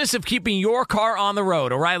business of keeping your car on the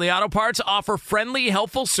road. O'Reilly Auto Parts offer friendly,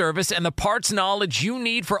 helpful service and the parts knowledge you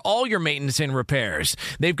need for all your maintenance and repairs.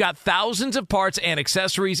 They've got thousands of parts and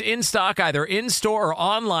accessories in stock, either in-store or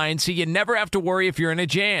online, so you never have to worry if you're in a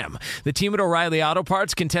jam. The team at O'Reilly Auto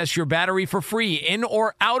Parts can test your battery for free, in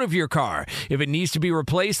or out of your car. If it needs to be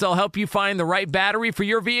replaced, they'll help you find the right battery for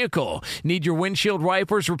your vehicle. Need your windshield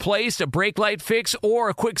wipers replaced, a brake light fix, or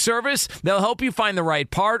a quick service? They'll help you find the right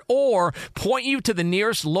part or point you to the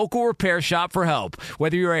nearest local repair shop for help.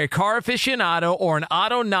 Whether you're a car aficionado or an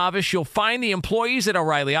auto novice, you'll find the employees at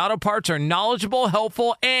O'Reilly Auto Parts are knowledgeable,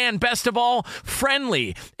 helpful, and best of all,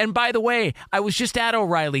 friendly. And by the way, I was just at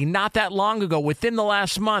O'Reilly not that long ago, within the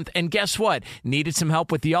last month, and guess what? Needed some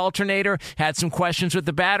help with the alternator, had some questions with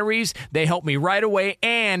the batteries. They helped me right away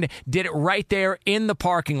and did it right there in the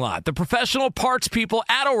parking lot. The professional parts people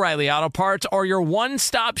at O'Reilly Auto Parts are your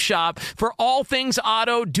one-stop shop for all things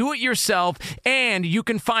auto, do-it-yourself, and you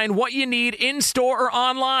can find what you need in-store or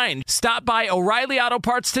online. Stop by O'Reilly Auto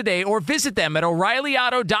Parts today or visit them at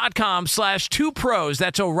O'ReillyAuto.com/2pros.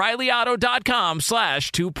 That's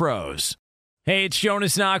O'ReillyAuto.com/2pros. Hey, it's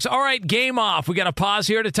Jonas Knox. All right, game off. We got to pause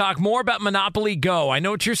here to talk more about Monopoly Go. I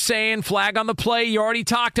know what you're saying, flag on the play. You already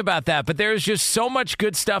talked about that, but there's just so much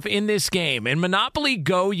good stuff in this game. In Monopoly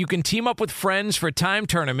Go, you can team up with friends for time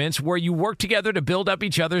tournaments where you work together to build up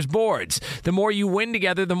each other's boards. The more you win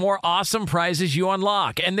together, the more awesome prizes you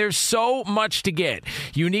unlock. And there's so much to get.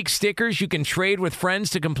 Unique stickers you can trade with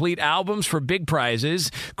friends to complete albums for big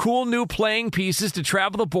prizes. Cool new playing pieces to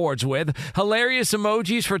travel the boards with. Hilarious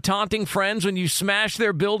emojis for taunting friends when when you smash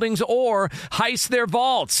their buildings or heist their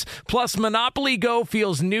vaults. Plus, Monopoly Go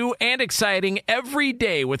feels new and exciting every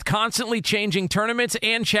day with constantly changing tournaments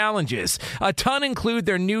and challenges. A ton include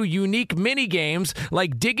their new unique mini games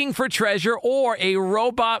like digging for treasure or a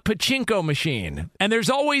robot pachinko machine. And there's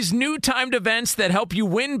always new timed events that help you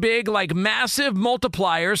win big, like massive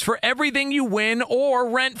multipliers for everything you win or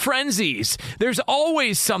rent frenzies. There's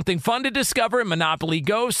always something fun to discover in Monopoly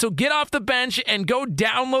Go, so get off the bench and go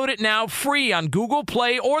download it now free on Google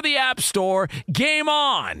Play or the App Store. Game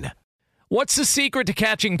on! What's the secret to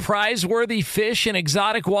catching prize-worthy fish in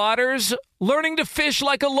exotic waters? Learning to fish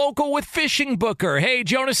like a local with Fishing Booker. Hey,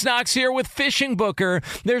 Jonas Knox here with Fishing Booker.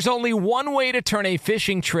 There's only one way to turn a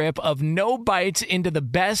fishing trip of no bites into the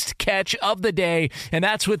best catch of the day, and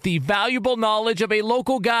that's with the valuable knowledge of a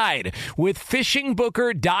local guide. With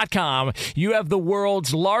FishingBooker.com, you have the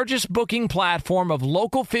world's largest booking platform of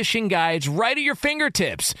local fishing guides right at your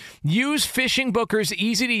fingertips. Use Fishing Booker's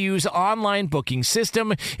easy-to-use online booking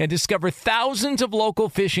system and discover thousands of local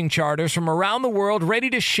fishing charters from around the world ready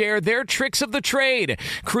to share their tricks of the trade.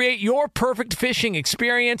 Create your perfect fishing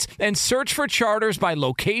experience and search for charters by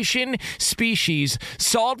location, species,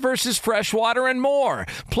 salt versus freshwater, and more.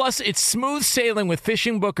 Plus, it's smooth sailing with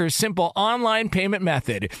Fishing Booker's simple online payment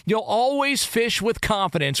method. You'll always fish with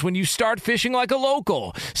confidence when you start fishing like a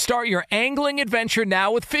local. Start your angling adventure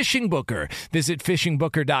now with Fishing Booker. Visit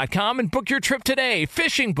FishingBooker.com and book your trip today.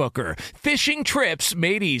 Fishing Booker. Fishing trips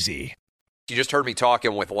made easy. You just heard me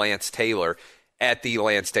talking with Lance Taylor at the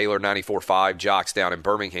Lance Taylor 94.5 Jocks down in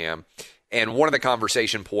Birmingham. And one of the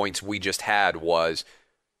conversation points we just had was,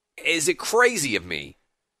 is it crazy of me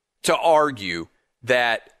to argue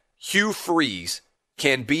that Hugh Freeze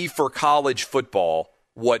can be for college football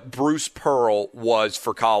what Bruce Pearl was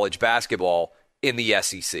for college basketball in the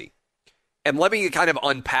SEC? And let me kind of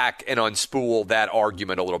unpack and unspool that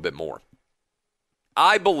argument a little bit more.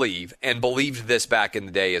 I believe, and believed this back in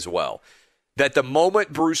the day as well, that the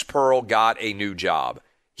moment Bruce Pearl got a new job,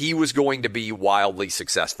 he was going to be wildly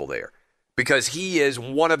successful there because he is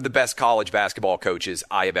one of the best college basketball coaches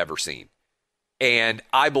I have ever seen. And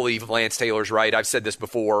I believe Lance Taylor's right. I've said this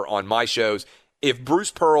before on my shows. If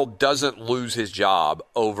Bruce Pearl doesn't lose his job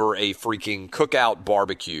over a freaking cookout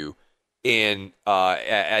barbecue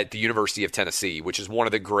at the University of Tennessee, which is one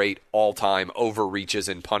of the great all-time overreaches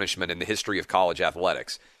and punishment in the history of college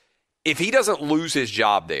athletics, if he doesn't lose his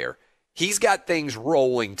job there, he's got things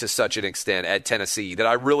rolling to such an extent at Tennessee that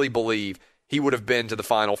I really believe he would have been to the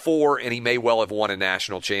Final Four, and he may well have won a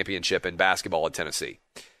national championship in basketball at Tennessee.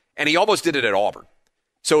 And he almost did it at Auburn.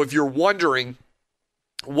 So if you're wondering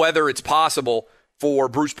whether it's possible for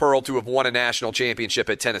Bruce Pearl to have won a national championship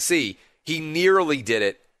at Tennessee, he nearly did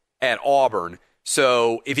it at Auburn.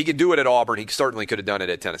 So if he could do it at Auburn, he certainly could have done it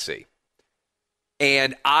at Tennessee.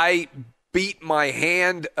 And I beat my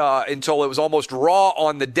hand until it was almost raw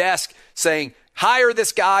on the desk saying, hire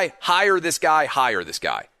this guy, hire this guy, hire this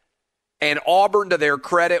guy. And Auburn, to their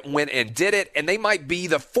credit, went and did it, and they might be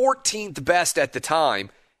the 14th best at the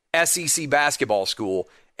time SEC basketball school,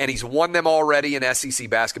 and he's won them already an SEC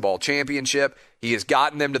basketball championship. He has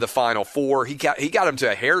gotten them to the Final Four. He got them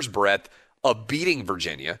to a hair's breadth of beating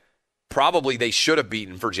Virginia. Probably they should have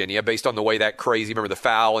beaten Virginia based on the way that crazy, remember the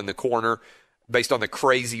foul in the corner, based on the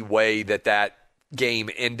crazy way that game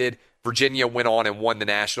ended. Virginia went on and won the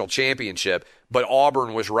national championship, but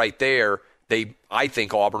Auburn was right there. I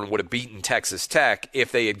think Auburn would have beaten Texas Tech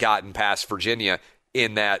if they had gotten past Virginia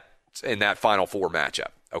in that Final Four matchup,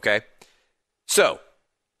 okay? So,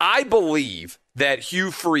 I believe that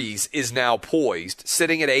Hugh Freeze is now poised,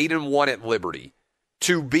 sitting at 8-1 at Liberty,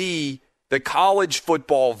 to be the college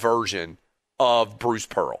football version of Bruce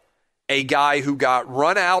Pearl. A guy who got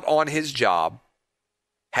run out on his job,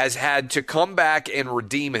 has had to come back and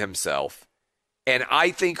redeem himself. And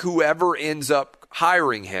I think whoever ends up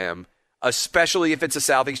hiring him, especially if it's a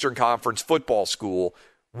Southeastern Conference football school,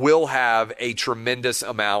 will have a tremendous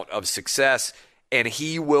amount of success, and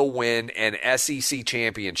he will win an SEC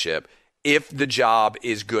championship if the job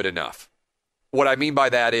is good enough. What I mean by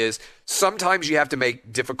that is sometimes you have to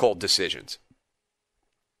make difficult decisions.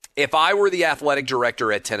 If I were the athletic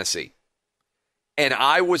director at Tennessee, and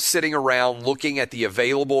I was sitting around looking at the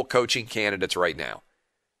available coaching candidates right now,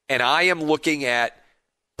 and I am looking at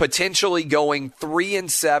potentially going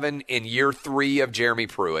 3-7 in year 3 of Jeremy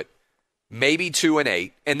Pruitt, maybe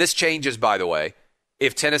 2-8, and this changes, by the way,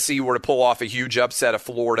 if Tennessee were to pull off a huge upset of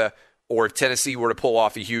Florida, or if Tennessee were to pull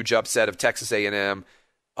off a huge upset of Texas A&M,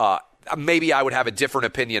 maybe I would have a different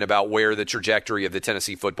opinion about where the trajectory of the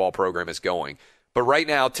Tennessee football program is going. But right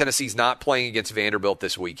now, Tennessee's not playing against Vanderbilt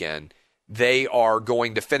this weekend. They are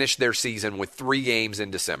going to finish their season with 3 games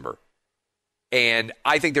in December. And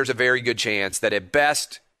I think there's a very good chance that at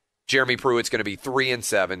best, Jeremy Pruitt's going to be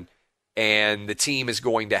 3-7, and the team is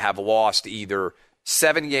going to have lost either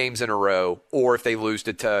 7 games in a row, or if they lose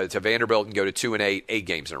to Vanderbilt and go to 2-8, 8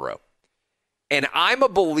 games in a row. And I'm a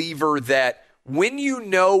believer that when you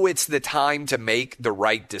know it's the time to make the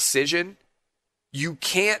right decision, you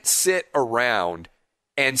can't sit around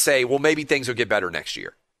and say, well, maybe things will get better next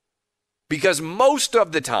year. Because most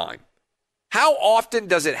of the time, how often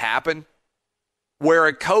does it happen where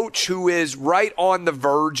a coach who is right on the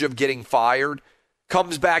verge of getting fired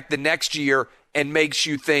comes back the next year and makes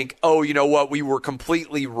you think, oh, you know what, we were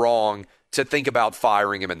completely wrong to think about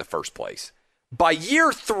firing him in the first place? By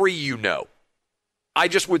year 3, you know. I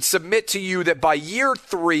just would submit to you that by year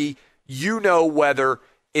 3, you know whether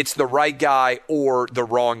it's the right guy or the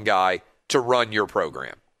wrong guy to run your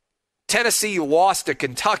program. Tennessee lost to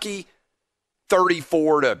Kentucky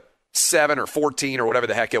 34-7 or 14 or whatever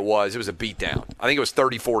the heck it was. It was a beatdown. I think it was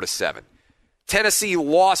 34-7. Tennessee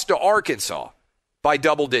lost to Arkansas by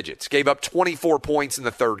double digits, gave up 24 points in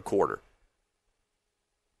the third quarter.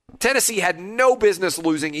 Tennessee had no business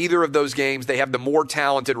losing either of those games. They have the more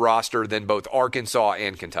talented roster than both Arkansas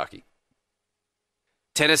and Kentucky.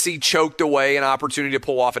 Tennessee choked away an opportunity to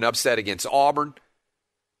pull off an upset against Auburn.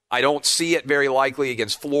 I don't see it very likely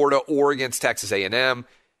against Florida or against Texas A&M.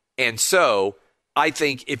 And so I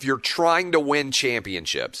think if you're trying to win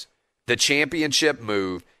championships, the championship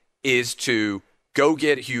move is to go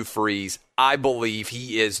get Hugh Freeze. I believe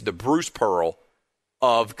he is the Bruce Pearl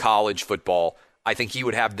of college football. I think he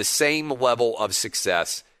would have the same level of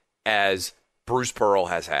success as Bruce Pearl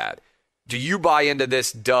has had. Do you buy into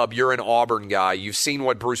this, Dub? You're an Auburn guy. You've seen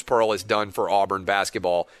what Bruce Pearl has done for Auburn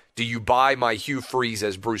basketball. Do you buy my Hugh Freeze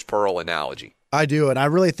as Bruce Pearl analogy? I do, and I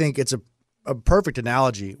really think it's a perfect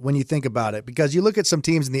analogy when you think about it, because you look at some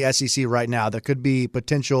teams in the SEC right now that could be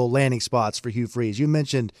potential landing spots for Hugh Freeze. You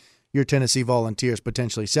mentioned your Tennessee Volunteers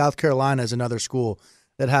potentially. South Carolina is another school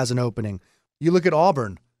that has an opening. You look at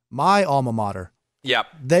Auburn, my alma mater. Yep.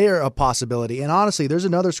 They are a possibility. And honestly, there's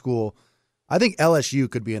another school. I think LSU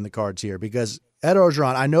could be in the cards here because Ed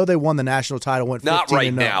Orgeron, I know they won the national title, went 15-0. Not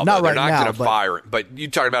right now. Not right now. They're not going to but, fire him. But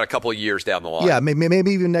you're talking about a couple of years down the line. Yeah,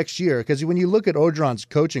 maybe even next year. Because when you look at Orgeron's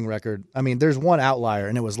coaching record, I mean, there's one outlier,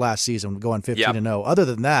 and it was last season going 15-0. Other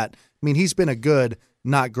than that, I mean, he's been a good,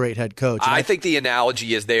 not great head coach. I think the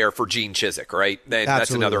analogy is there for Gene Chizik, right?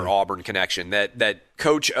 That's another Auburn connection. That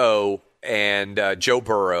Coach O and Joe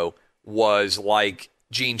Burrow was like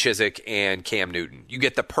Gene Chizik and Cam Newton. You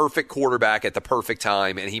get the perfect quarterback at the perfect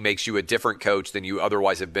time, and he makes you a different coach than you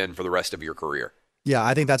otherwise have been for the rest of your career. Yeah,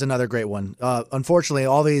 I think that's another great one. Unfortunately,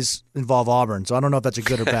 all these involve Auburn, so I don't know if that's a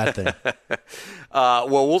good or bad thing.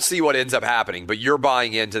 Well, we'll see what ends up happening, but you're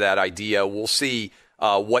buying into that idea. We'll see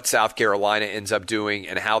what South Carolina ends up doing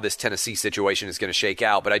and how this Tennessee situation is going to shake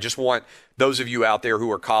out. But I just want those of you out there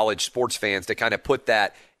who are college sports fans to kind of put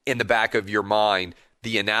that in the back of your mind,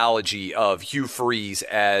 the analogy of Hugh Freeze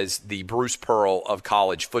as the Bruce Pearl of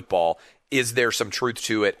college football. Is there some truth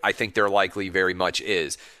to it? I think there likely very much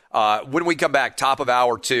is. When we come back, top of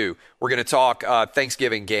hour 2, we're going to talk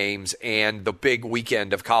Thanksgiving games and the big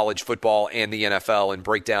weekend of college football and the NFL and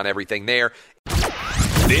break down everything there.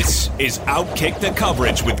 This is Outkick the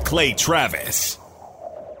Coverage with Clay Travis.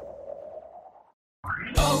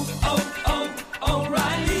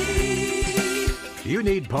 You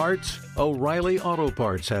need parts? O'Reilly Auto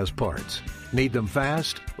Parts has parts. Need them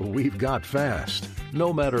fast? We've got fast.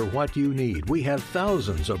 No matter what you need, we have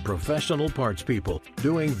thousands of professional parts people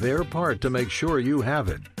doing their part to make sure you have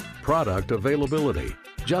it. Product availability.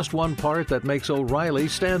 Just one part that makes O'Reilly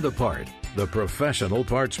stand apart. The professional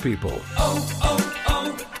parts people.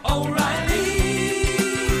 O'Reilly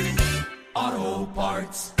Auto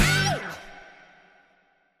Parts.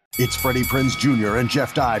 It's Freddie Prinze Jr. and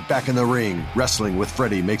Jeff Dye back in the ring. Wrestling with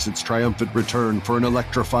Freddie makes its triumphant return for an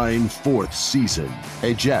electrifying 4th season.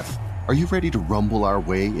 Hey, Jeff, are you ready to rumble our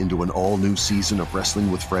way into an all-new season of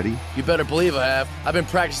Wrestling with Freddie? You better believe I have. I've been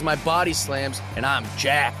practicing my body slams, and I'm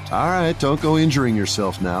jacked. All right, don't go injuring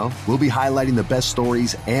yourself now. We'll be highlighting the best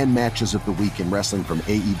stories and matches of the week in wrestling from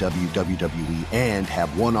AEW, WWE, and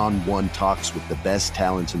have one-on-one talks with the best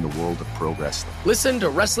talents in the world of pro wrestling. Listen to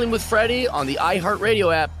Wrestling with Freddie on the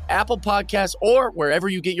iHeartRadio app, Apple Podcasts, or wherever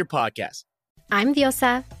you get your podcasts. I'm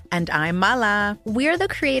Diosa. And I'm Mala. We're the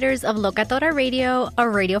creators of Locatora Radio, a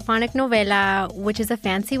radiophonic novela, which is a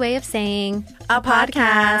fancy way of saying a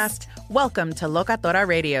podcast. Welcome to Locatora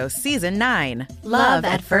Radio Season 9. Love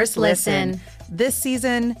at First Listen. This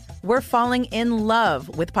season, we're falling in love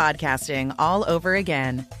with podcasting all over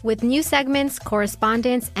again. With new segments,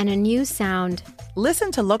 correspondence, and a new sound.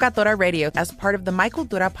 Listen to Locatora Radio as part of the My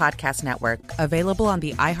Cultura Podcast Network, available on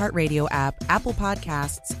the iHeartRadio app, Apple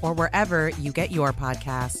Podcasts, or wherever you get your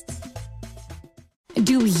podcasts.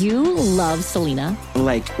 Do you love Selena?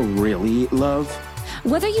 Like, really love?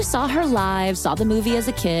 Whether you saw her live, saw the movie as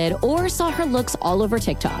a kid, or saw her looks all over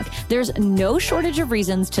TikTok, there's no shortage of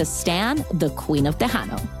reasons to stan the Queen of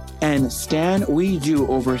Tejano. And Stan, we do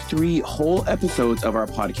over 3 whole episodes of our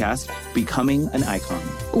podcast, Becoming an Icon.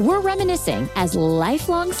 We're reminiscing as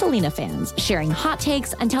lifelong Selena fans, sharing hot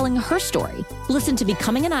takes and telling her story. Listen to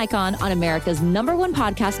Becoming an Icon on America's #1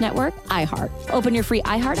 podcast network, iHeart. Open your free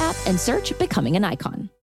iHeart app and search Becoming an Icon.